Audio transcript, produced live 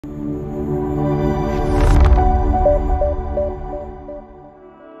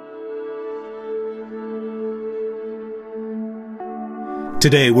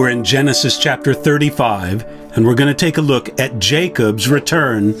Today we're in Genesis chapter 35, and we're going to take a look at Jacob's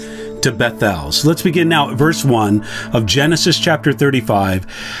return to Bethel. So let's begin now at verse 1 of Genesis chapter 35,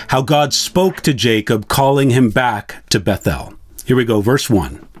 how God spoke to Jacob, calling him back to Bethel. Here we go, verse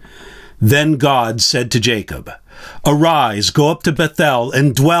 1. Then God said to Jacob, "Arise, go up to Bethel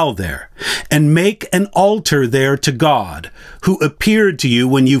and dwell there, and make an altar there to God, who appeared to you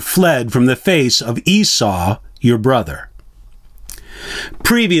when you fled from the face of Esau, your brother."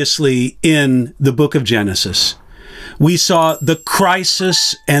 Previously in the book of Genesis, we saw the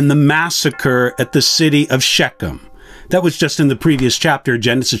crisis and the massacre at the city of Shechem. That was just in the previous chapter,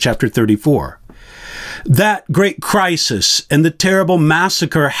 Genesis chapter 34. That great crisis and the terrible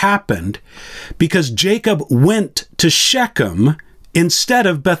massacre happened because Jacob went to Shechem instead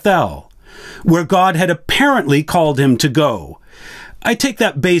of Bethel, where God had apparently called him to go. I take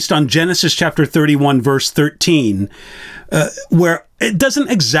that based on Genesis chapter 31, verse 13, where it doesn't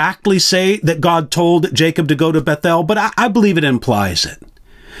exactly say that God told Jacob to go to Bethel, but I believe it implies it.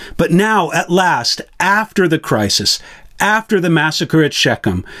 But now, at last, after the crisis, after the massacre at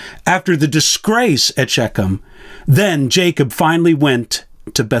Shechem, after the disgrace at Shechem, then Jacob finally went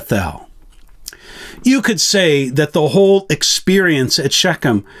to Bethel. You could say that the whole experience at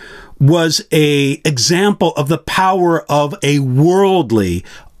Shechem was an example of the power of a worldly,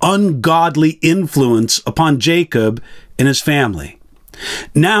 ungodly influence upon Jacob and his family.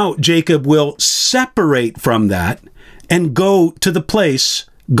 Now Jacob will separate from that and go to the place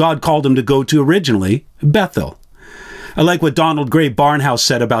God called him to go to originally, Bethel. I like what Donald Gray Barnhouse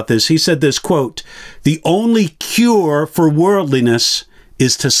said about this. He said this, quote, "The only cure for worldliness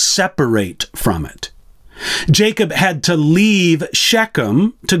is to separate from it." Jacob had to leave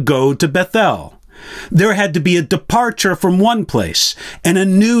Shechem to go to Bethel. There had to be a departure from one place and a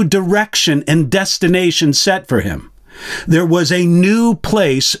new direction and destination set for him. There was a new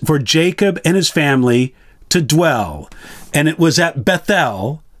place for Jacob and his family to dwell, and it was at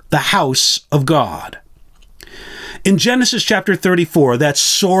Bethel, the house of God. In Genesis chapter 34, that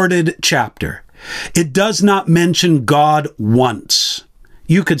sordid chapter, it does not mention God once.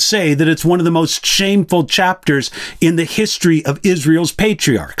 You could say that it's one of the most shameful chapters in the history of Israel's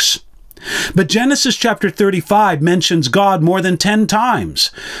patriarchs. But Genesis chapter 35 mentions God more than 10 times,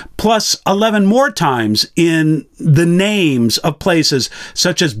 plus 11 more times in the names of places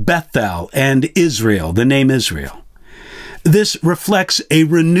such as Bethel and Israel, the name Israel. This reflects a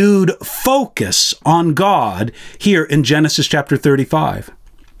renewed focus on God here in Genesis chapter 35.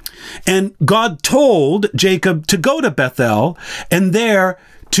 And God told Jacob to go to Bethel and there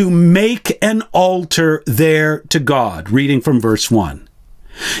to make an altar there to God, reading from verse 1.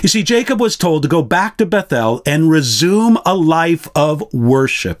 You see, Jacob was told to go back to Bethel and resume a life of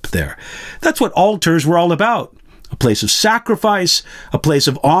worship there. That's what altars were all about. A place of sacrifice, a place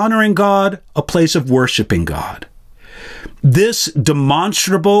of honoring God, a place of worshiping God. This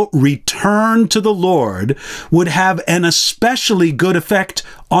demonstrable return to the Lord would have an especially good effect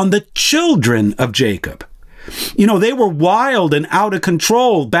on the children of Jacob. You know, they were wild and out of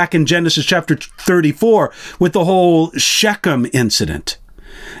control back in Genesis chapter 34 with the whole Shechem incident.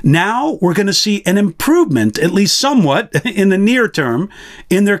 Now we're going to see an improvement, at least somewhat, in the near term,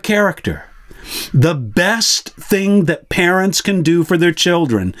 in their character. The best thing that parents can do for their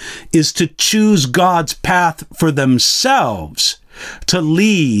children is to choose God's path for themselves, to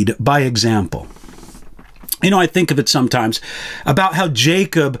lead by example. You know, I think of it sometimes about how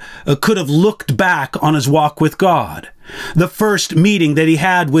Jacob could have looked back on his walk with God. The first meeting that he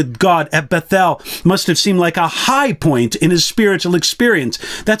had with God at Bethel must have seemed like a high point in his spiritual experience.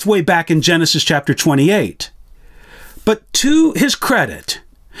 That's way back in Genesis chapter 28. But to his credit,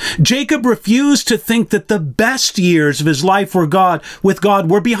 Jacob refused to think that the best years of his life with God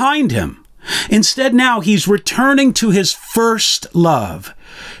were behind him. Instead, now he's returning to his first love.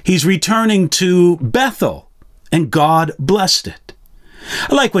 He's returning to Bethel, and God blessed it.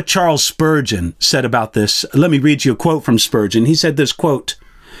 I like what Charles Spurgeon said about this. Let me read you a quote from Spurgeon. He said this, quote,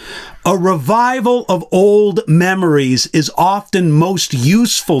 "A revival of old memories is often most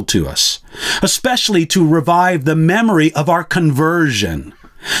useful to us, especially to revive the memory of our conversion.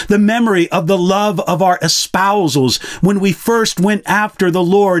 The memory of the love of our espousals when we first went after the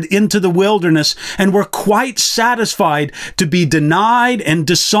Lord into the wilderness and were quite satisfied to be denied and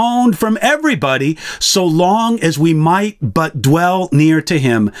disowned from everybody so long as we might but dwell near to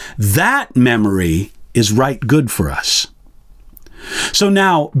him. That memory is right good for us." So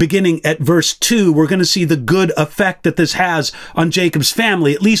now, beginning at verse 2, we're going to see the good effect that this has on Jacob's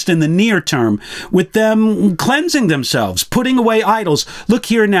family, at least in the near term, with them cleansing themselves, putting away idols. Look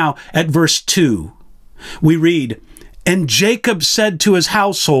here now at verse 2. We read, And Jacob said to his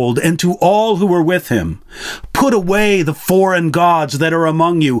household and to all who were with him, "Put away the foreign gods that are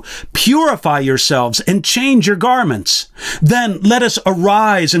among you, purify yourselves, and change your garments. Then let us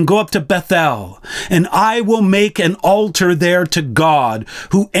arise and go up to Bethel, and I will make an altar there to God,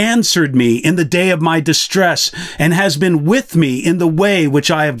 who answered me in the day of my distress, and has been with me in the way which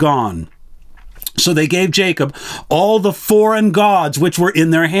I have gone." So they gave Jacob all the foreign gods which were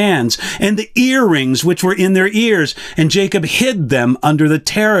in their hands, and the earrings which were in their ears, and Jacob hid them under the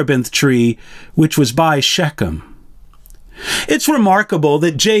terebinth tree which was by Shechem. It's remarkable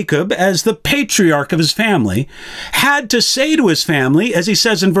that Jacob, as the patriarch of his family, had to say to his family, as he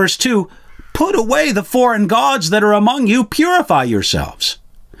says in verse 2, "Put away the foreign gods that are among you, purify yourselves."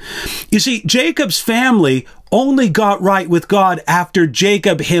 You see, Jacob's family only got right with God after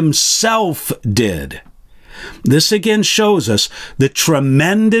Jacob himself did. This again shows us the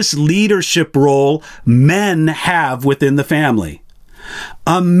tremendous leadership role men have within the family.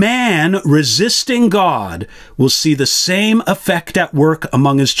 A man resisting God will see the same effect at work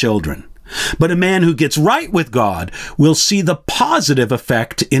among his children. But a man who gets right with God will see the positive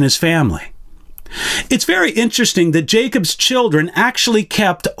effect in his family. It's very interesting that Jacob's children actually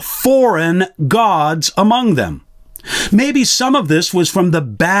kept foreign gods among them. Maybe some of this was from the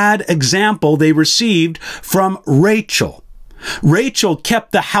bad example they received from Rachel. Rachel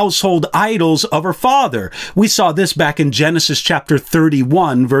kept the household idols of her father. We saw this back in Genesis chapter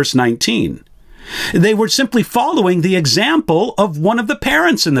 31, verse 19. They were simply following the example of one of the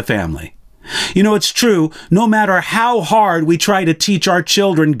parents in the family. You know, it's true, no matter how hard we try to teach our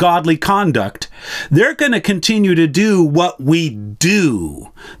children godly conduct, they're going to continue to do what we do.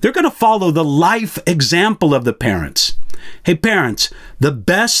 They're going to follow the life example of the parents. Hey, parents, the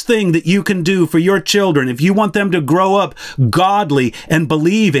best thing that you can do for your children, if you want them to grow up godly and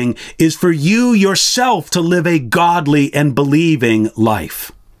believing, is for you yourself to live a godly and believing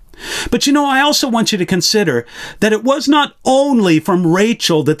life. But you know, I also want you to consider that it was not only from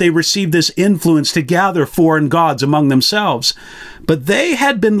Rachel that they received this influence to gather foreign gods among themselves, but they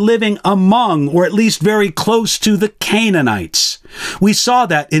had been living among, or at least very close to, the Canaanites. We saw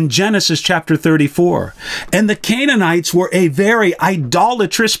that in Genesis chapter 34. And the Canaanites were a very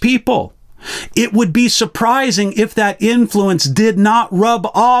idolatrous people. It would be surprising if that influence did not rub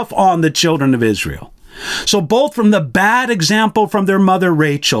off on the children of Israel. So both from the bad example from their mother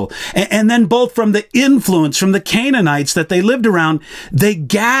Rachel, and then both from the influence from the Canaanites that they lived around, they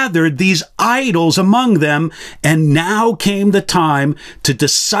gathered these idols among them, and now came the time to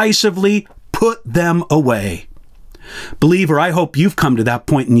decisively put them away. Believer, I hope you've come to that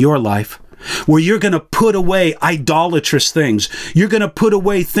point in your life where you're going to put away idolatrous things. You're going to put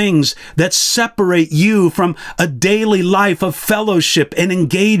away things that separate you from a daily life of fellowship and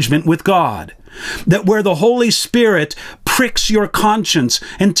engagement with God. That where the Holy Spirit pricks your conscience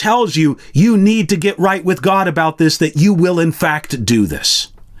and tells you you need to get right with God about this, that you will in fact do this.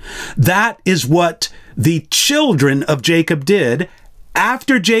 That is what the children of Jacob did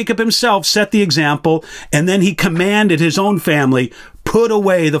after Jacob himself set the example, and then he commanded his own family, put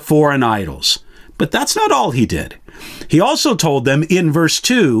away the foreign idols. But that's not all he did. He also told them in verse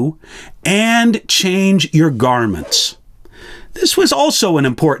 2, and change your garments. This was also an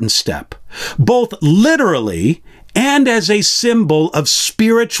important step, both literally and as a symbol of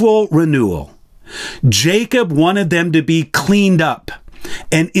spiritual renewal. Jacob wanted them to be cleaned up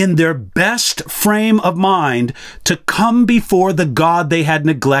and in their best frame of mind to come before the God they had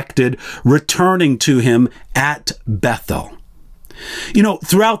neglected, returning to him at Bethel. You know,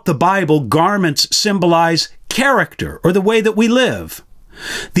 throughout the Bible, garments symbolize character or the way that we live.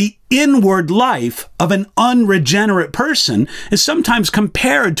 The inward life of an unregenerate person is sometimes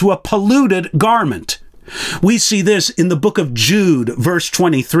compared to a polluted garment. We see this in the book of Jude, verse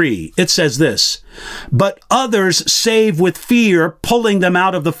 23. It says this, "But others save with fear, pulling them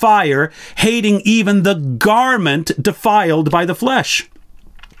out of the fire, hating even the garment defiled by the flesh."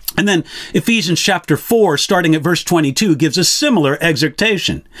 And then Ephesians chapter 4, starting at verse 22, gives a similar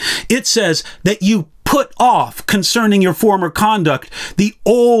exhortation. It says that you put off concerning your former conduct the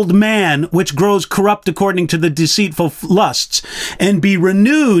old man which grows corrupt according to the deceitful lusts, and be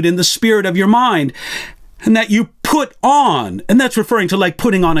renewed in the spirit of your mind, and that you put on, and that's referring to like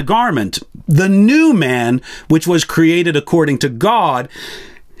putting on a garment, the new man which was created according to God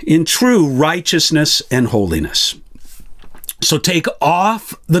in true righteousness and holiness. So take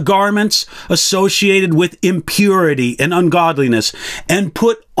off the garments associated with impurity and ungodliness, and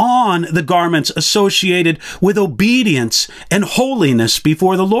put on the garments associated with obedience and holiness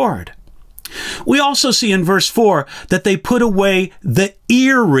before the Lord. We also see in verse 4 that they put away the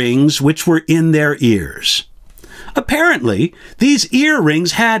earrings which were in their ears. Apparently, these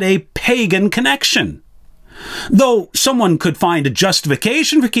earrings had a pagan connection. Though someone could find a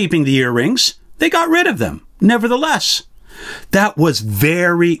justification for keeping the earrings, they got rid of them, nevertheless. That was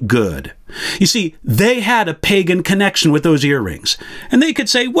very good. You see, they had a pagan connection with those earrings. And they could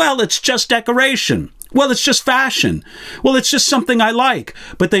say, well, it's just decoration. Well, it's just fashion. Well, it's just something I like.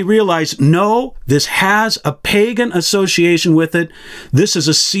 But they realized, no, this has a pagan association with it. This is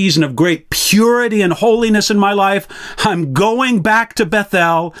a season of great purity and holiness in my life. I'm going back to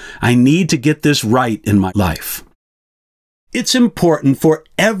Bethel. I need to get this right in my life. It's important for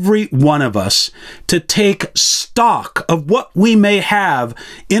every one of us to take stock of what we may have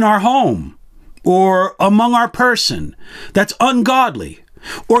in our home or among our person that's ungodly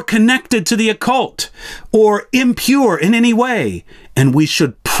or connected to the occult or impure in any way, and we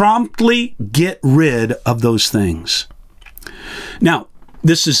should promptly get rid of those things. Now,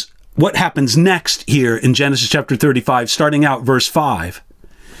 this is what happens next here in Genesis chapter 35, starting out verse 5.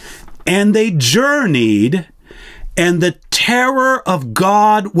 And they journeyed, and the terror of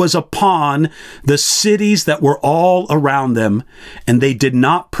God was upon the cities that were all around them, and they did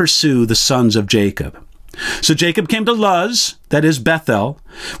not pursue the sons of Jacob. So Jacob came to Luz, that is Bethel,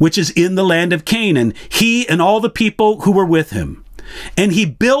 which is in the land of Canaan, he and all the people who were with him. And he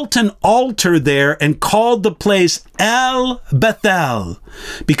built an altar there and called the place El Bethel,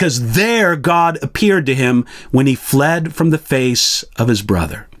 because there God appeared to him when he fled from the face of his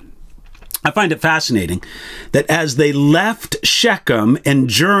brother. I find it fascinating that as they left Shechem and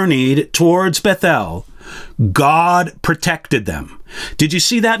journeyed towards Bethel, God protected them. Did you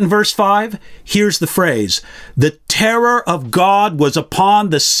see that in verse 5? Here's the phrase, the terror of God was upon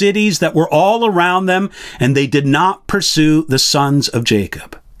the cities that were all around them, and they did not pursue the sons of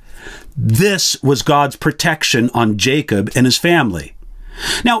Jacob. This was God's protection on Jacob and his family.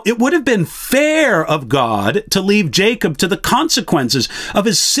 Now, it would have been fair of God to leave Jacob to the consequences of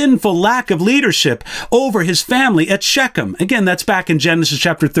his sinful lack of leadership over his family at Shechem. Again, that's back in Genesis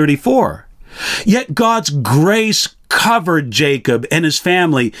chapter 34. Yet God's grace covered Jacob and his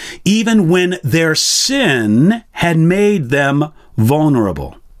family even when their sin had made them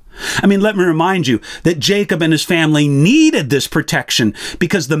vulnerable. I mean, let me remind you that Jacob and his family needed this protection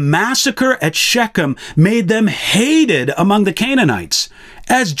because the massacre at Shechem made them hated among the Canaanites,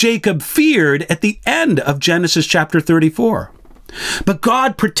 as Jacob feared at the end of Genesis chapter 34. But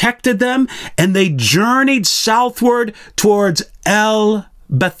God protected them, and they journeyed southward towards El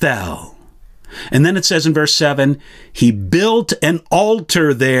Bethel. And then it says in verse 7, he built an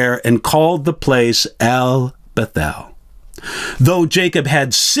altar there and called the place El Bethel. Though Jacob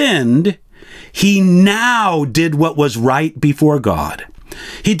had sinned, he now did what was right before God.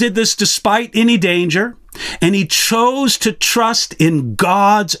 He did this despite any danger, and he chose to trust in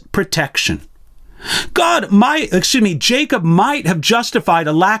God's protection. Jacob might have justified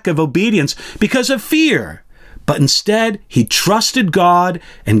a lack of obedience because of fear, but instead he trusted God,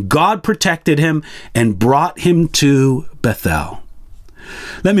 and God protected him and brought him to Bethel.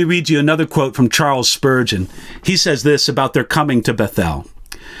 Let me read you another quote from Charles Spurgeon. He says this about their coming to Bethel.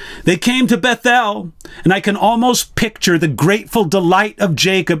 They came to Bethel, and I can almost picture the grateful delight of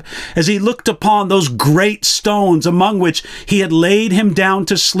Jacob as he looked upon those great stones among which he had laid him down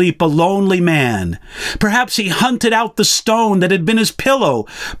to sleep, a lonely man. Perhaps he hunted out the stone that had been his pillow.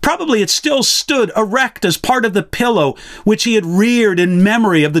 Probably it still stood erect as part of the pillow which he had reared in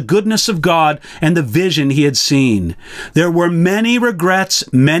memory of the goodness of God and the vision he had seen. There were many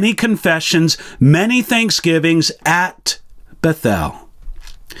regrets, many confessions, many thanksgivings at Bethel.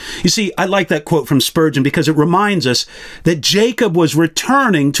 You see, I like that quote from Spurgeon because it reminds us that Jacob was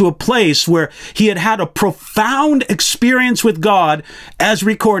returning to a place where he had had a profound experience with God, as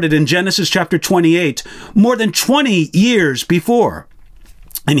recorded in Genesis chapter 28, more than 20 years before.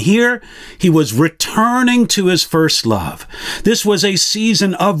 And here he was returning to his first love. This was a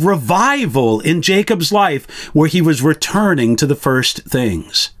season of revival in Jacob's life where he was returning to the first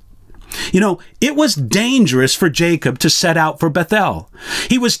things. You know, it was dangerous for Jacob to set out for Bethel.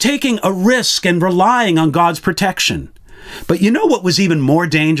 He was taking a risk and relying on God's protection. But you know what was even more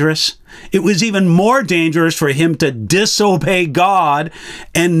dangerous? It was even more dangerous for him to disobey God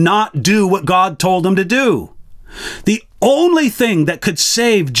and not do what God told him to do. The only thing that could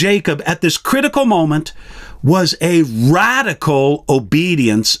save Jacob at this critical moment was a radical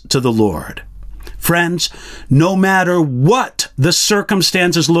obedience to the Lord. Friends, no matter what the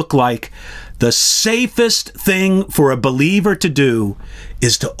circumstances look like, the safest thing for a believer to do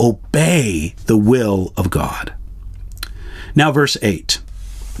is to obey the will of God. Now, verse 8.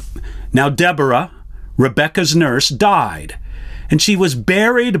 Now Deborah, Rebekah's nurse, died, and she was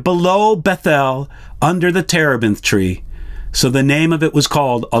buried below Bethel under the terebinth tree. So the name of it was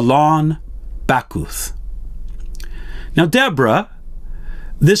called Allon Bacuth. Now Deborah,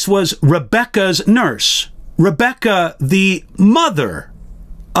 this was Rebekah's nurse. Rebekah, the mother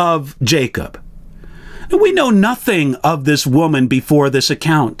of Jacob. We know nothing of this woman before this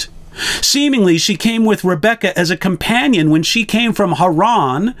account. Seemingly, she came with Rebekah as a companion when she came from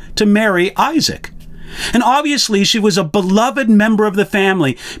Haran to marry Isaac. And obviously, she was a beloved member of the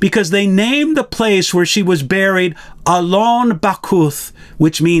family because they named the place where she was buried Allon Bacuth,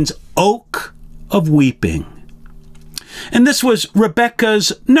 which means oak of weeping. And this was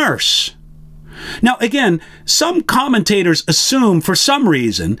Rebekah's nurse. Now, again, some commentators assume for some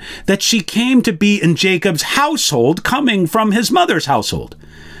reason that she came to be in Jacob's household, coming from his mother's household.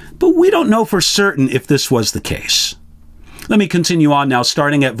 But we don't know for certain if this was the case. Let me continue on now,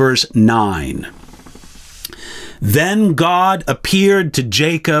 starting at verse 9. Then God appeared to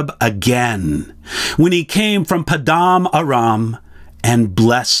Jacob again when he came from Padam Aram and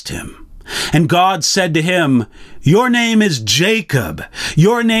blessed him. And God said to him, "Your name is Jacob.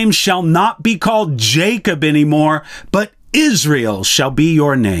 Your name shall not be called Jacob anymore, but Israel shall be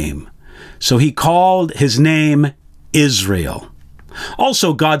your name." So he called his name Israel.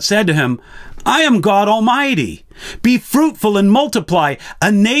 Also God said to him, "I am God Almighty. Be fruitful and multiply.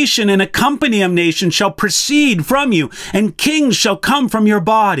 A nation and a company of nations shall proceed from you, and kings shall come from your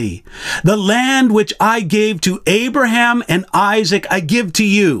body. The land which I gave to Abraham and Isaac I give to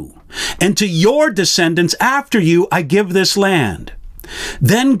you, and to your descendants after you I give this land."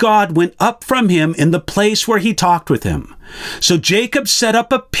 Then God went up from him in the place where he talked with him. So Jacob set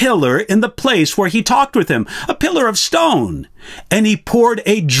up a pillar in the place where he talked with him, a pillar of stone. And he poured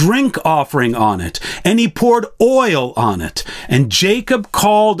a drink offering on it, and he poured oil on it. And Jacob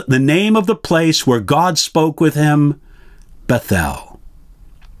called the name of the place where God spoke with him, Bethel.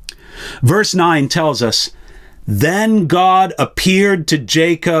 Verse 9 tells us, "Then God appeared to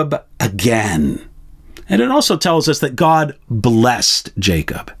Jacob again." And it also tells us that God blessed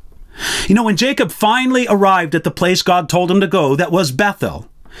Jacob. You know, when Jacob finally arrived at the place God told him to go, that was Bethel,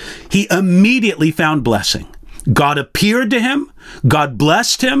 he immediately found blessing. God appeared to him, God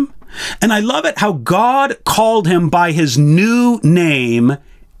blessed him, and I love it how God called him by his new name,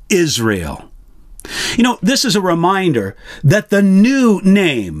 Israel. You know, this is a reminder that the new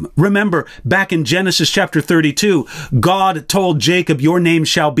name, remember back in Genesis chapter 32, God told Jacob, "Your name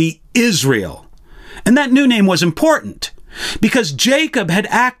shall be Israel." And that new name was important because Jacob had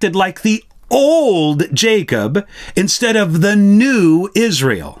acted like the old Jacob instead of the new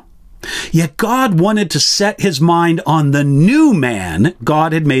Israel. Yet God wanted to set his mind on the new man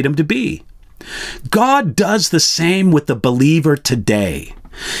God had made him to be. God does the same with the believer today.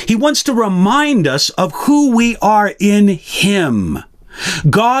 He wants to remind us of who we are in him.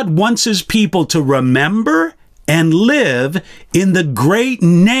 God wants his people to remember and live in the great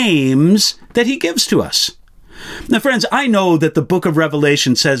names that he gives to us. Now, friends, I know that the book of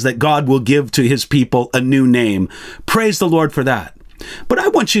Revelation says that God will give to his people a new name. Praise the Lord for that. But I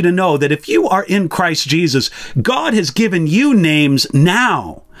want you to know that if you are in Christ Jesus, God has given you names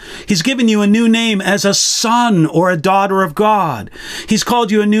now. He's given you a new name as a son or a daughter of God. He's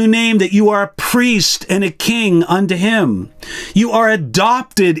called you a new name that you are a priest and a king unto him. You are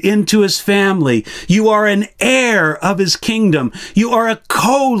adopted into his family. You are an heir of his kingdom. You are a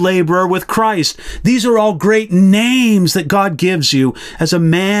co-laborer with Christ. These are all great names that God gives you as a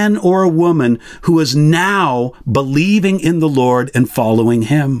man or a woman who is now believing in the Lord and following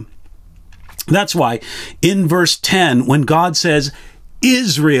him. That's why in verse 10, when God says,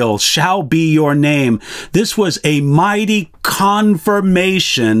 "Israel shall be your name," this was a mighty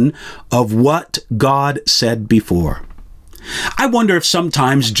confirmation of what God said before. I wonder if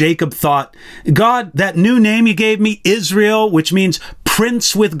sometimes Jacob thought, "God, that new name you gave me, Israel, which means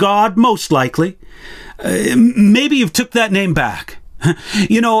prince with God, most likely, maybe you've took that name back.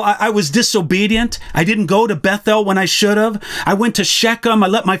 You know, I was disobedient. I didn't go to Bethel when I should have. I went to Shechem. I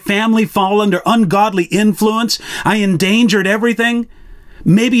let my family fall under ungodly influence. I endangered everything.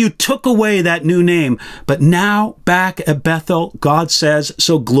 Maybe you took away that new name, but now back at Bethel, God says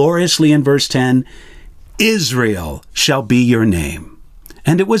so gloriously in verse 10, "Israel shall be your name."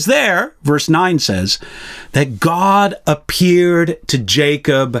 And it was there, verse 9 says, that God appeared to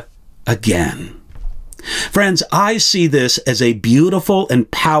Jacob again. Friends, I see this as a beautiful and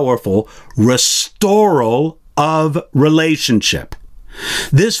powerful restoral of relationship.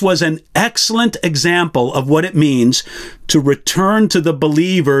 This was an excellent example of what it means to return to the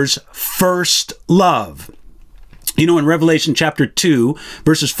believer's first love. You know, in Revelation chapter 2,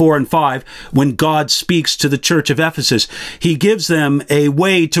 verses 4 and 5, when God speaks to the church of Ephesus, he gives them a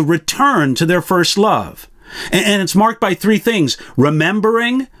way to return to their first love. And it's marked by three things: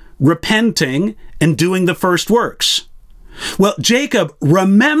 remembering, repenting, and doing the first works. Well, Jacob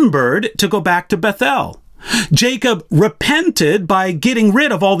remembered to go back to Bethel. Jacob repented by getting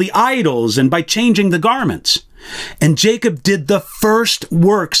rid of all the idols and by changing the garments. And Jacob did the first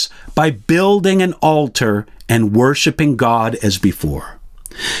works by building an altar and worshiping God as before.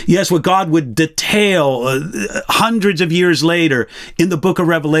 Yes, what God would detail hundreds of years later in the book of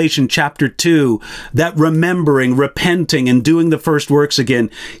Revelation, chapter 2, that remembering, repenting, and doing the first works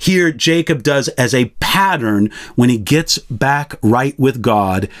again, here Jacob does as a pattern when he gets back right with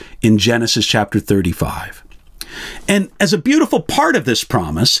God in Genesis chapter 35. And as a beautiful part of this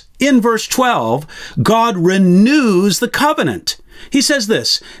promise, in verse 12, God renews the covenant. He says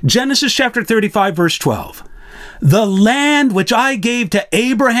this, Genesis chapter 35, verse 12. The land which I gave to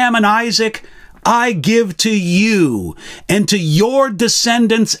Abraham and Isaac, I give to you, and to your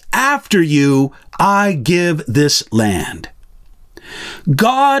descendants after you, I give this land.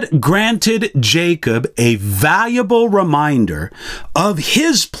 God granted Jacob a valuable reminder of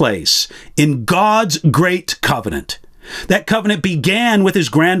his place in God's great covenant. That covenant began with his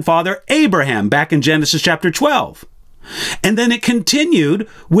grandfather Abraham back in Genesis chapter 12. And then it continued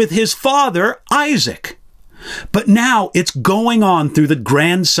with his father Isaac. But now it's going on through the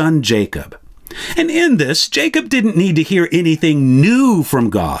grandson Jacob. And in this, Jacob didn't need to hear anything new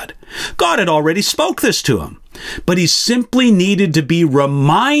from God. God had already spoke this to him. But he simply needed to be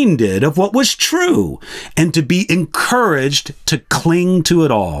reminded of what was true and to be encouraged to cling to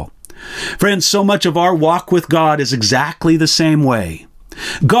it all. Friends, so much of our walk with God is exactly the same way.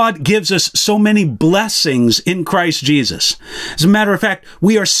 God gives us so many blessings in Christ Jesus. As a matter of fact,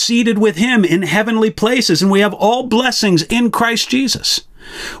 we are seated with him in heavenly places, and we have all blessings in Christ Jesus.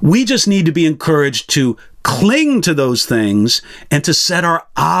 We just need to be encouraged to cling to those things and to set our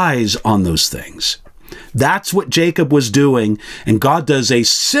eyes on those things. That's what Jacob was doing, and God does a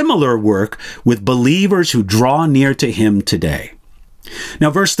similar work with believers who draw near to him today. Now,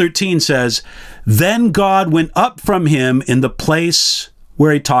 verse 13 says, Then God went up from him in the place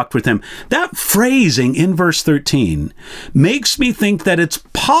where he talked with him. That phrasing in verse 13 makes me think that it's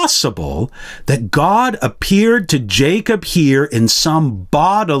possible that God appeared to Jacob here in some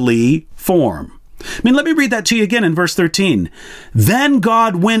bodily form. Let me read that to you again in verse 13. Then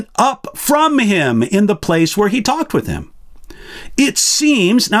God went up from him in the place where he talked with him. It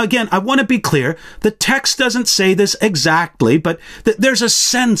seems, now again, I want to be clear, the text doesn't say this exactly, but there's a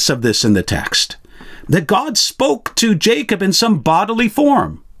sense of this in the text, that God spoke to Jacob in some bodily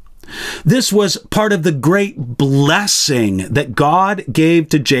form. This was part of the great blessing that God gave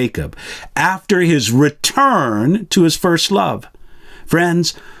to Jacob after his return to his first love.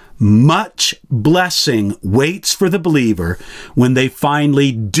 Friends, much blessing waits for the believer when they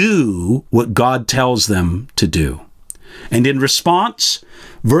finally do what God tells them to do. And in response,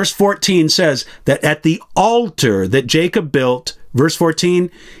 verse 14 says that at the altar that Jacob built, verse 14,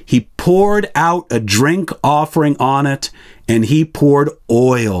 he poured out a drink offering on it, and he poured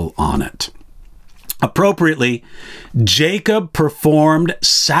oil on it. Appropriately, Jacob performed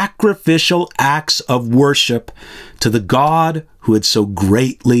sacrificial acts of worship to the God who had so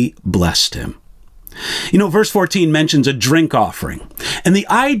greatly blessed him. Verse 14 mentions a drink offering, and the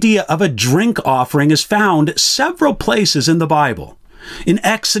idea of a drink offering is found several places in the Bible. In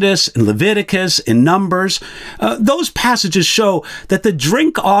Exodus, in Leviticus, in Numbers, those passages show that the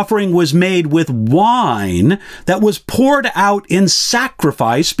drink offering was made with wine that was poured out in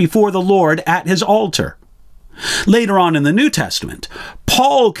sacrifice before the Lord at his altar. Later on in the New Testament,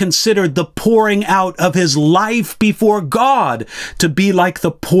 Paul considered the pouring out of his life before God to be like the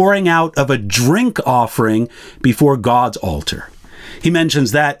pouring out of a drink offering before God's altar. He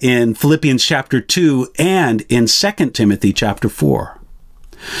mentions that in Philippians chapter 2 and in 2 Timothy chapter 4.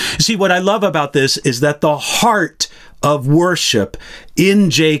 See, what I love about this is that the heart of worship in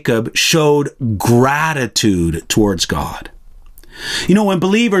Jacob showed gratitude towards God. When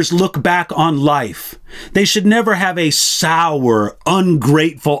believers look back on life, they should never have a sour,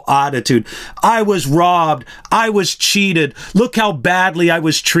 ungrateful attitude. I was robbed. I was cheated. Look how badly I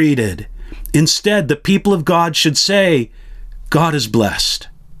was treated. Instead, the people of God should say, God is blessed.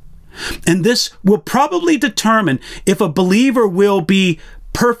 And this will probably determine if a believer will be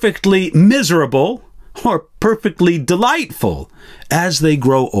perfectly miserable or perfectly delightful as they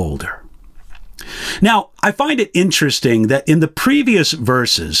grow older. Now, I find it interesting that in the previous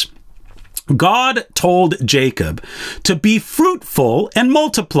verses, God told Jacob to be fruitful and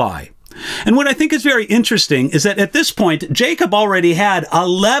multiply. And what I think is very interesting is that at this point, Jacob already had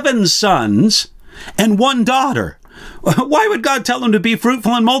 11 sons and 1 daughter. Why would God tell him to be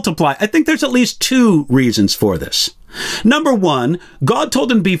fruitful and multiply? I think there's at least 2 reasons for this. Number 1, God told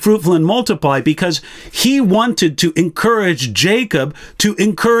him to be fruitful and multiply because he wanted to encourage Jacob to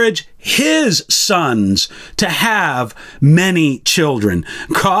encourage his sons to have many children.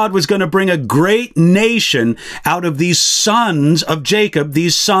 God was going to bring a great nation out of these sons of Jacob,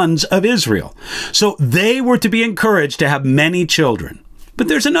 these sons of Israel. So they were to be encouraged to have many children. But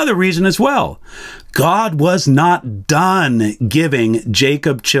there's another reason as well. God was not done giving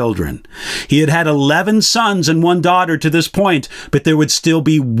Jacob children. He had had 11 sons and 1 daughter to this point, but there would still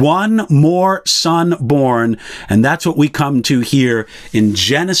be 1 more son born. And that's what we come to here in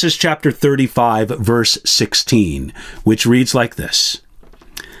Genesis chapter 35, verse 16, which reads like this.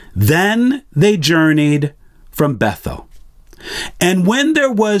 Then they journeyed from Bethel. And when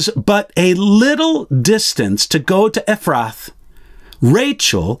there was but a little distance to go to Ephrath,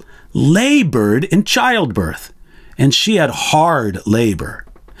 Rachel labored in childbirth, and she had hard labor.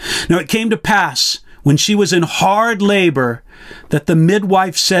 Now it came to pass, when she was in hard labor, that the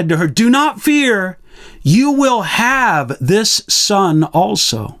midwife said to her, "Do not fear, you will have this son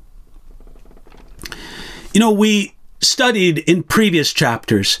also." You know, we studied in previous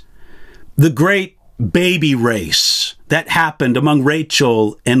chapters the great baby race that happened among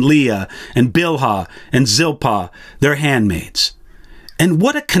Rachel and Leah and Bilhah and Zilpah, their handmaids. And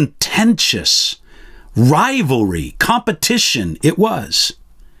what a contentious rivalry, competition it was.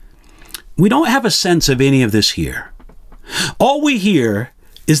 We don't have a sense of any of this here. All we hear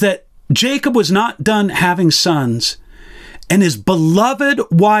is that Jacob was not done having sons, and his beloved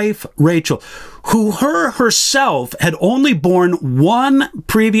wife Rachel, who herself had only borne 1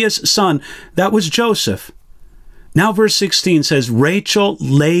 previous son, that was Joseph. Now verse 16 says, Rachel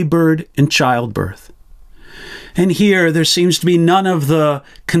labored in childbirth. And here there seems to be none of the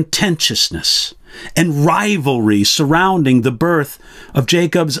contentiousness and rivalry surrounding the birth of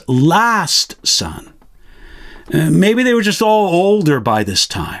Jacob's last son. Maybe they were just all older by this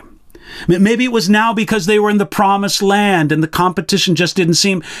time. Maybe it was now because they were in the promised land and the competition just didn't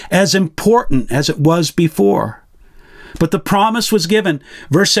seem as important as it was before. But the promise was given.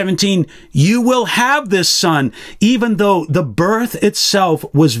 Verse 17, you will have this son, even though the birth itself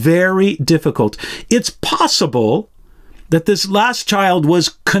was very difficult. It's possible that this last child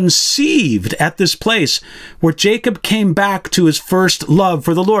was conceived at this place where Jacob came back to his first love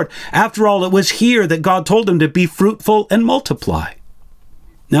for the Lord. After all, it was here that God told him to be fruitful and multiply.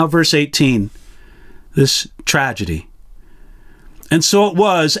 Now, verse 18, this tragedy. And so it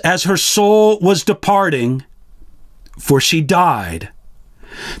was, as her soul was departing, for she died,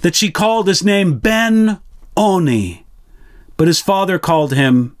 that she called his name Ben-Oni, but his father called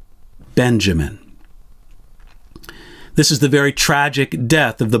him Benjamin. This is the very tragic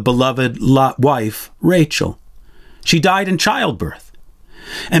death of the beloved wife, Rachel. She died in childbirth.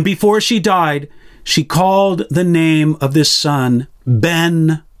 And before she died, she called the name of this son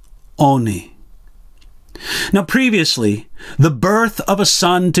Ben-Oni. Now previously, the birth of a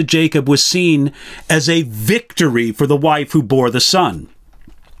son to Jacob was seen as a victory for the wife who bore the son.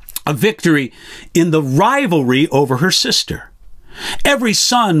 A victory in the rivalry over her sister. Every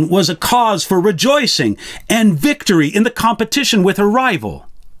son was a cause for rejoicing and victory in the competition with her rival.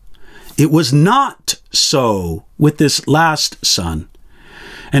 It was not so with this last son.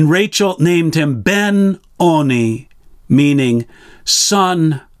 And Rachel named him Ben-Oni, meaning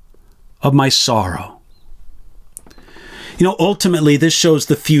son of my sorrow. You know, ultimately, this shows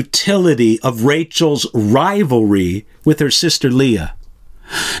the futility of Rachel's rivalry with her sister Leah.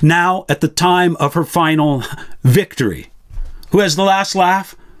 Now, at the time of her final victory, who has the last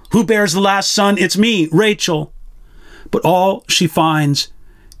laugh? Who bears the last son? It's me, Rachel. But all she finds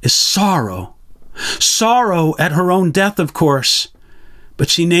is sorrow. Sorrow at her own death, of course. But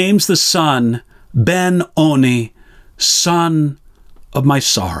she names the son Ben-Oni, son of my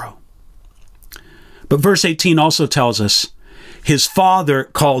sorrow. But verse 18 also tells us his father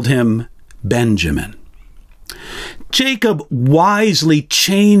called him Benjamin. Jacob wisely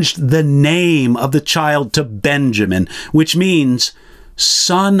changed the name of the child to Benjamin, which means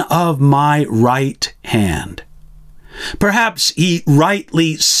son of my right hand. Perhaps he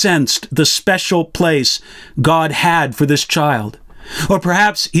rightly sensed the special place God had for this child. Or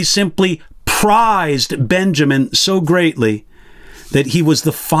perhaps he simply prized Benjamin so greatly that he was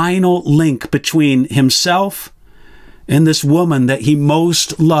the final link between himself and this woman that he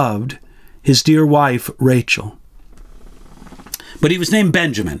most loved, his dear wife, Rachel. But he was named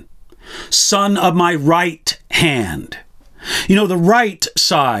Benjamin, son of my right hand. You know, the right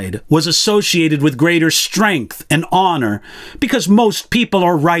side was associated with greater strength and honor because most people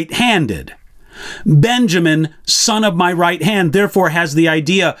are right-handed. Benjamin, son of my right hand, therefore has the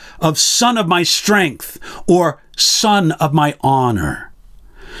idea of son of my strength or son of my honor.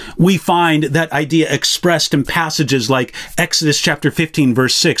 We find that idea expressed in passages like Exodus chapter 15,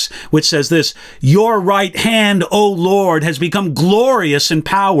 verse 6, which says this, "Your right hand, O Lord, has become glorious in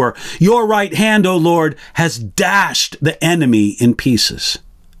power. Your right hand, O Lord, has dashed the enemy in pieces."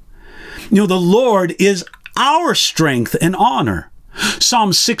 You know, the Lord is our strength and honor.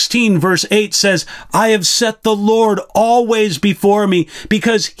 Psalm 16, verse 8 says, "I have set the Lord always before me,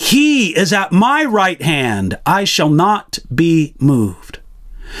 because he is at my right hand. I shall not be moved."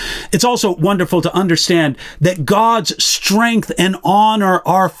 It's also wonderful to understand that God's strength and honor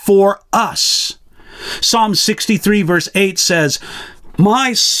are for us. Psalm 63, verse 8 says,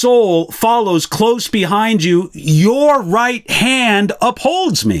 "My soul follows close behind you. Your right hand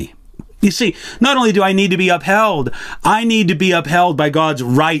upholds me." You see, not only do I need to be upheld, I need to be upheld by God's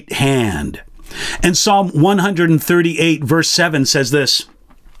right hand. And Psalm 138, verse 7 says this,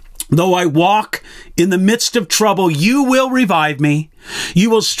 "Though I walk in the midst of trouble, you will revive me. You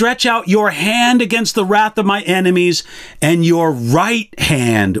will stretch out your hand against the wrath of my enemies, and your right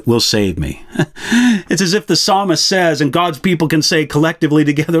hand will save me." It's as if the psalmist says, and God's people can say collectively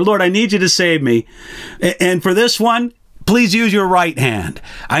together, "Lord, I need you to save me. And for this one, please use your right hand.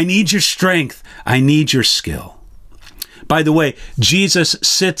 I need your strength. I need your skill." By the way, Jesus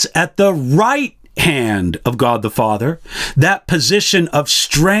sits at the right hand of God the Father, that position of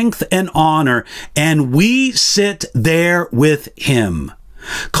strength and honor, and we sit there with him.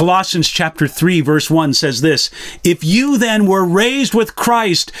 Colossians chapter 3, verse 1 says this, "If you then were raised with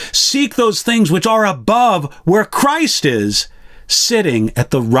Christ, seek those things which are above, where Christ is, sitting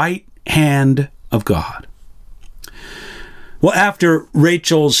at the right hand of God." Well, after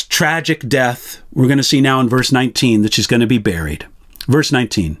Rachel's tragic death, we're going to see now in verse 19 that she's going to be buried. Verse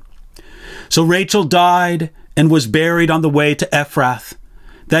 19. "So Rachel died and was buried on the way to Ephrath,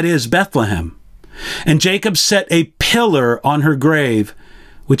 that is, Bethlehem. And Jacob set a pillar on her grave,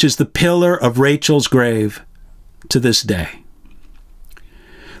 which is the pillar of Rachel's grave to this day."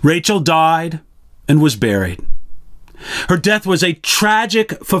 Rachel died and was buried. Her death was a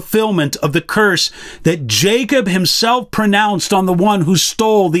tragic fulfillment of the curse that Jacob himself pronounced on the one who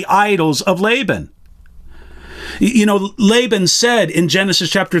stole the idols of Laban. You know, Laban said in Genesis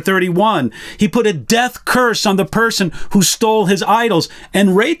chapter 31, he put a death curse on the person who stole his idols.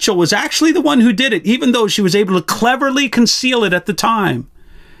 And Rachel was actually the one who did it, even though she was able to cleverly conceal it at the time.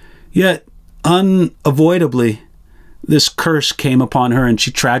 Yet, unavoidably, this curse came upon her and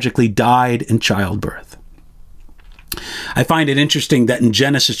she tragically died in childbirth. I find it interesting that in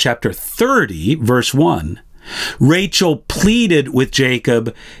Genesis chapter 30, verse 1, Rachel pleaded with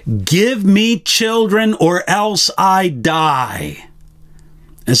Jacob, "Give me children or else I die."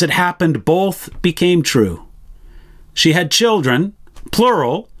 As it happened, both became true. She had children,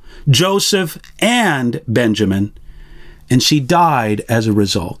 plural, Joseph and Benjamin, and she died as a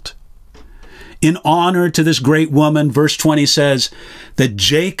result. In honor to this great woman, verse 20 says that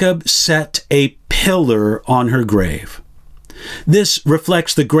Jacob set a pillar on her grave. This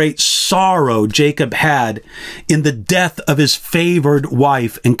reflects the great sorrow Jacob had in the death of his favored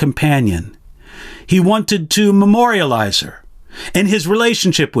wife and companion. He wanted to memorialize her and his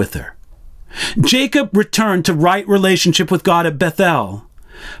relationship with her. Jacob returned to right relationship with God at Bethel,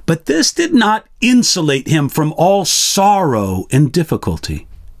 but this did not insulate him from all sorrow and difficulty.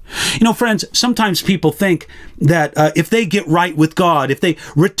 You know, friends, sometimes people think that if they get right with God, if they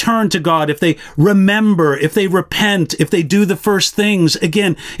return to God, if they remember, if they repent, if they do the first things,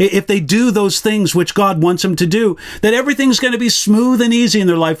 again, if they do those things which God wants them to do, that everything's going to be smooth and easy in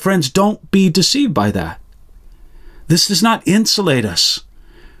their life. Friends, don't be deceived by that. This does not insulate us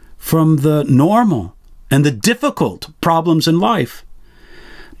from the normal and the difficult problems in life.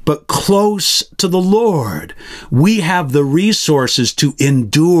 But close to the Lord, we have the resources to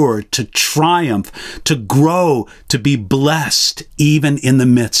endure, to triumph, to grow, to be blessed, even in the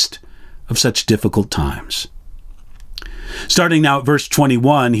midst of such difficult times. Starting now at verse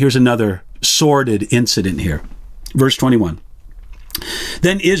 21, here's another sordid incident here. Verse 21.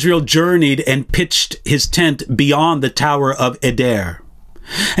 Then Israel journeyed and pitched his tent beyond the tower of Eder.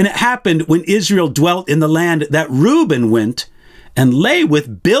 And it happened when Israel dwelt in the land that Reuben went and lay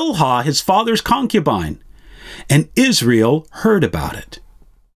with Bilhah, his father's concubine, and Israel heard about it.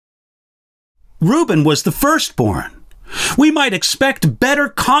 Reuben was the firstborn. We might expect better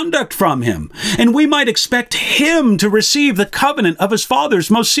conduct from him, and we might expect him to receive the covenant of his fathers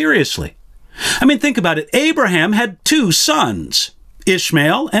most seriously. I mean, think about it. Abraham had two sons,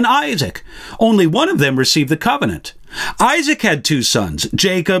 Ishmael and Isaac. Only one of them received the covenant. Isaac had two sons,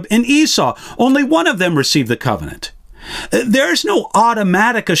 Jacob and Esau. Only one of them received the covenant. There's no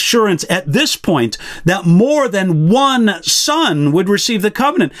automatic assurance at this point that more than one son would receive the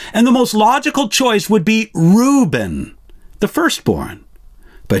covenant, and the most logical choice would be Reuben, the firstborn.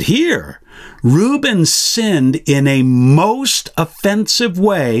 But here, Reuben sinned in a most offensive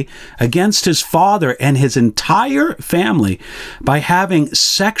way against his father and his entire family by having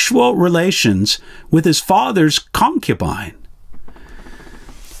sexual relations with his father's concubine.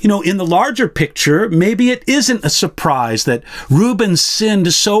 You know, in the larger picture, maybe it isn't a surprise that Reuben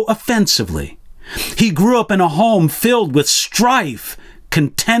sinned so offensively. He grew up in a home filled with strife,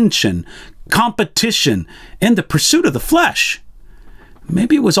 contention, competition, and the pursuit of the flesh.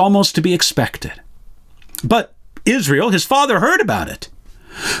 Maybe it was almost to be expected. But Israel, his father, heard about it.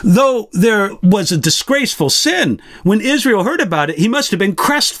 Though there was a disgraceful sin, when Israel heard about it, he must have been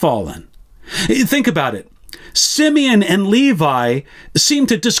crestfallen. Think about it. Simeon and Levi seem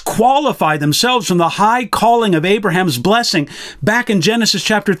to disqualify themselves from the high calling of Abraham's blessing back in Genesis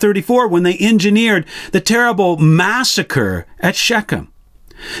chapter 34 when they engineered the terrible massacre at Shechem.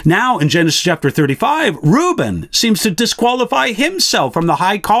 Now in Genesis chapter 35, Reuben seems to disqualify himself from the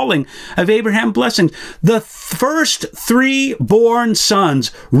high calling of Abraham's blessings. The first three born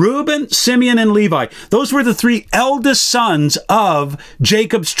sons, Reuben, Simeon, and Levi, those were the three eldest sons of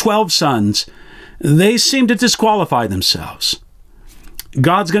Jacob's 12 sons. They seem to disqualify themselves.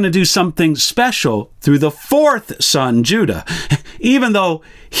 God's going to do something special through the fourth son, Judah, even though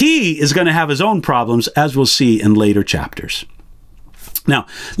he is going to have his own problems, as we'll see in later chapters. Now,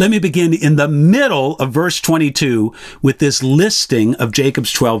 let me begin in the middle of verse 22 with this listing of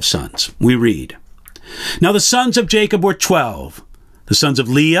Jacob's 12 sons. We read, "Now the sons of Jacob were 12. The sons of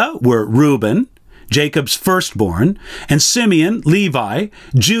Leah were Reuben, Jacob's firstborn, and Simeon, Levi,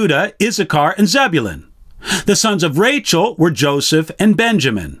 Judah, Issachar, and Zebulun. The sons of Rachel were Joseph and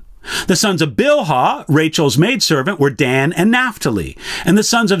Benjamin. The sons of Bilhah, Rachel's maidservant, were Dan and Naphtali. And the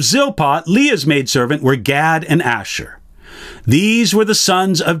sons of Zilpah, Leah's maidservant, were Gad and Asher. These were the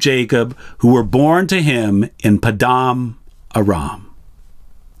sons of Jacob who were born to him in Padam Aram."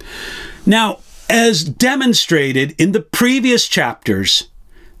 Now, as demonstrated in the previous chapters,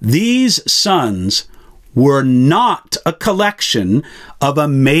 these sons were not a collection of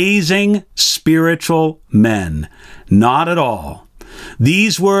amazing spiritual men. Not at all.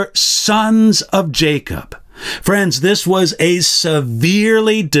 These were sons of Jacob. Friends, this was a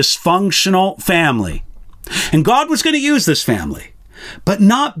severely dysfunctional family. And God was going to use this family, but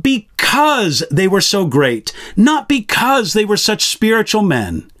not because they were so great, not because they were such spiritual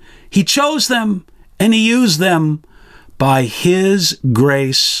men. He chose them and he used them by his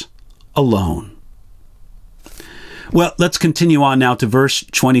grace alone. Well, let's continue on now to verse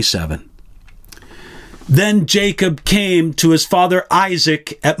 27. "Then Jacob came to his father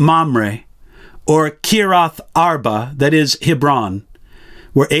Isaac at Mamre, or Kirath Arba, that is Hebron,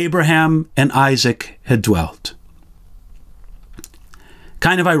 where Abraham and Isaac had dwelt."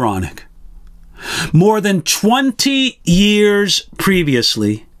 Kind of ironic. More than 20 years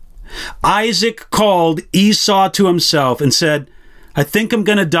previously, Isaac called Esau to himself and said, "I think I'm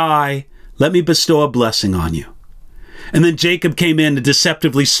going to die. Let me bestow a blessing on you." And then Jacob came in and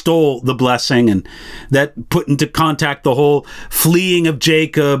deceptively stole the blessing, and that put into contact the whole fleeing of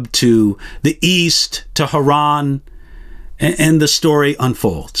Jacob to the east, to Haran, and the story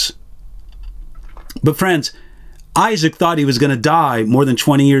unfolds. But friends, Isaac thought he was going to die more than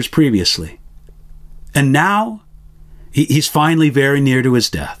 20 years previously. And now, he's finally very near to his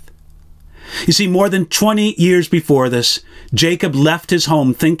death. You see, more than 20 years before this, Jacob left his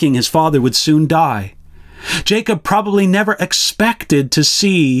home thinking his father would soon die. Jacob probably never expected to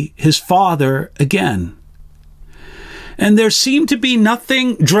see his father again. And there seemed to be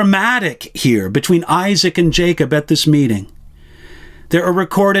nothing dramatic here between Isaac and Jacob at this meeting. There are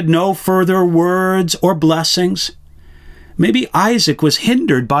recorded no further words or blessings. Maybe Isaac was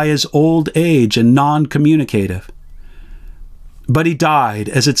hindered by his old age and non-communicative. But he died,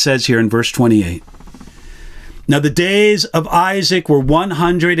 as it says here in verse 28. "Now the days of Isaac were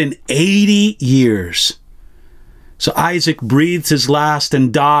 180 years. So Isaac breathed his last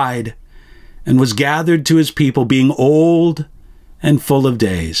and died, and was gathered to his people, being old and full of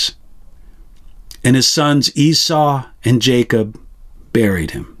days. And his sons Esau and Jacob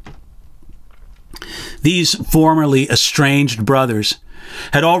buried him." These formerly estranged brothers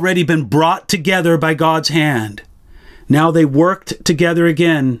had already been brought together by God's hand. Now they worked together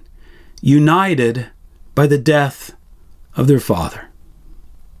again, united by the death of their father.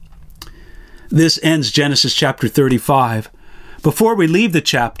 This ends Genesis chapter 35. Before we leave the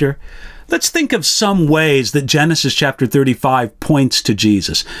chapter, let's think of some ways that Genesis chapter 35 points to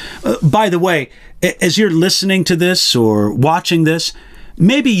Jesus. By the way, as you're listening to this or watching this,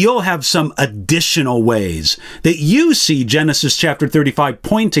 maybe you'll have some additional ways that you see Genesis chapter 35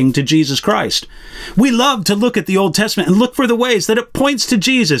 pointing to Jesus Christ. We love to look at the Old Testament and look for the ways that it points to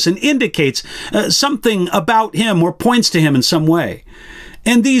Jesus and indicates something about him or points to him in some way.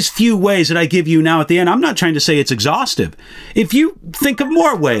 And these few ways that I give you now at the end, I'm not trying to say it's exhaustive. If you think of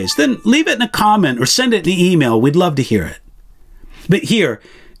more ways, then leave it in a comment or send it in an email. We'd love to hear it. But here,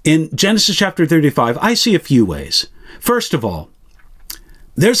 in Genesis chapter 35, I see a few ways. First of all,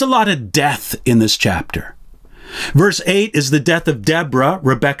 there's a lot of death in this chapter. Verse 8 is the death of Deborah,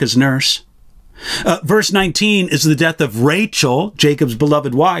 Rebekah's nurse. Verse 19 is the death of Rachel, Jacob's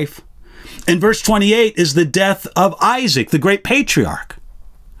beloved wife. And verse 28 is the death of Isaac, the great patriarch.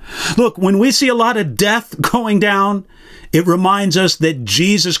 Look, when we see a lot of death going down, it reminds us that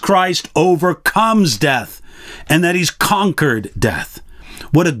Jesus Christ overcomes death and that he's conquered death.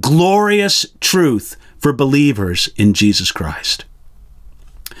 What a glorious truth for believers in Jesus Christ.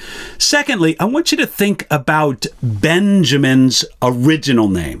 Secondly, I want you to think about Benjamin's original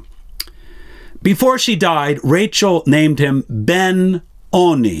name. Before she died, Rachel named him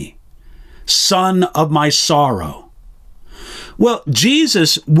Ben-Oni, son of my sorrow. Well,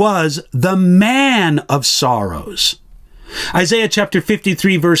 Jesus was the man of sorrows. Isaiah chapter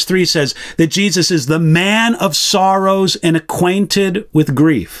 53 verse 3 says that Jesus is the man of sorrows and acquainted with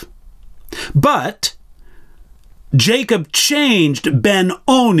grief. But Jacob changed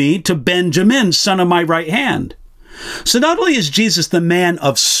Ben-Oni to Benjamin, son of my right hand. So not only is Jesus the man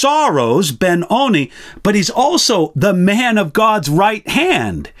of sorrows, Ben-Oni, but he's also the man of God's right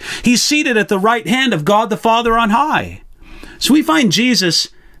hand. He's seated at the right hand of God the Father on high. So we find Jesus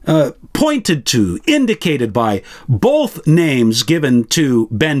pointed to, indicated by both names given to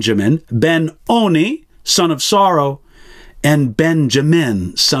Benjamin, Ben-Oni, son of sorrow, and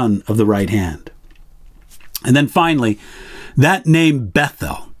Benjamin, son of the right hand. And then finally, that name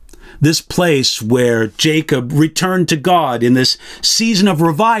Bethel, this place where Jacob returned to God in this season of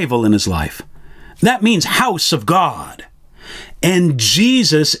revival in his life. That means house of God. And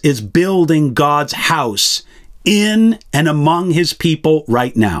Jesus is building God's house in and among his people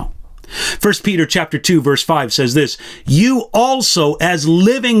right now. 1 Peter chapter 2 verse 5 says this, "You also as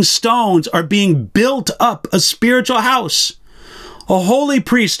living stones are being built up a spiritual house, a holy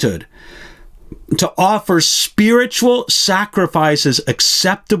priesthood, to offer spiritual sacrifices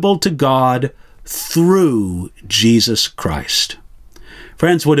acceptable to God through Jesus Christ."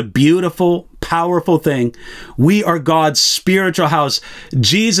 Friends, what a beautiful, powerful thing. We are God's spiritual house.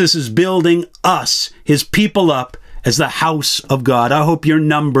 Jesus is building us, his people, up as the house of God. I hope you're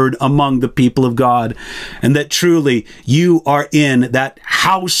numbered among the people of God and that truly you are in that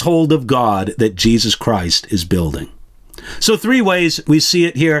household of God that Jesus Christ is building. So 3 ways we see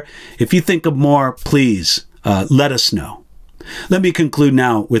it here. If you think of more, please let us know. Let me conclude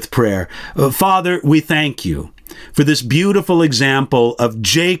now with prayer. Father, we thank you for this beautiful example of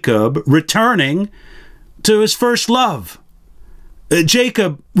Jacob returning to his first love.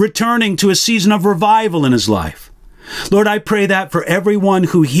 Jacob returning to a season of revival in his life. Lord, I pray that for everyone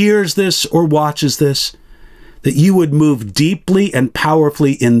who hears this or watches this, that you would move deeply and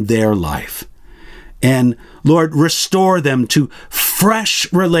powerfully in their life. And Lord, restore them to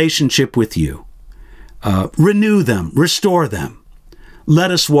fresh relationship with you. Renew them, restore them.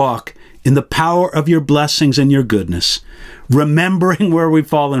 Let us walk in the power of your blessings and your goodness, remembering where we've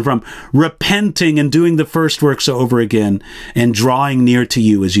fallen from, repenting and doing the first works over again, and drawing near to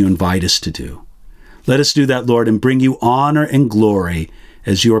you as you invite us to do. Let us do that, Lord, and bring you honor and glory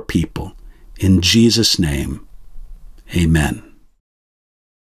as your people. In Jesus' name, amen.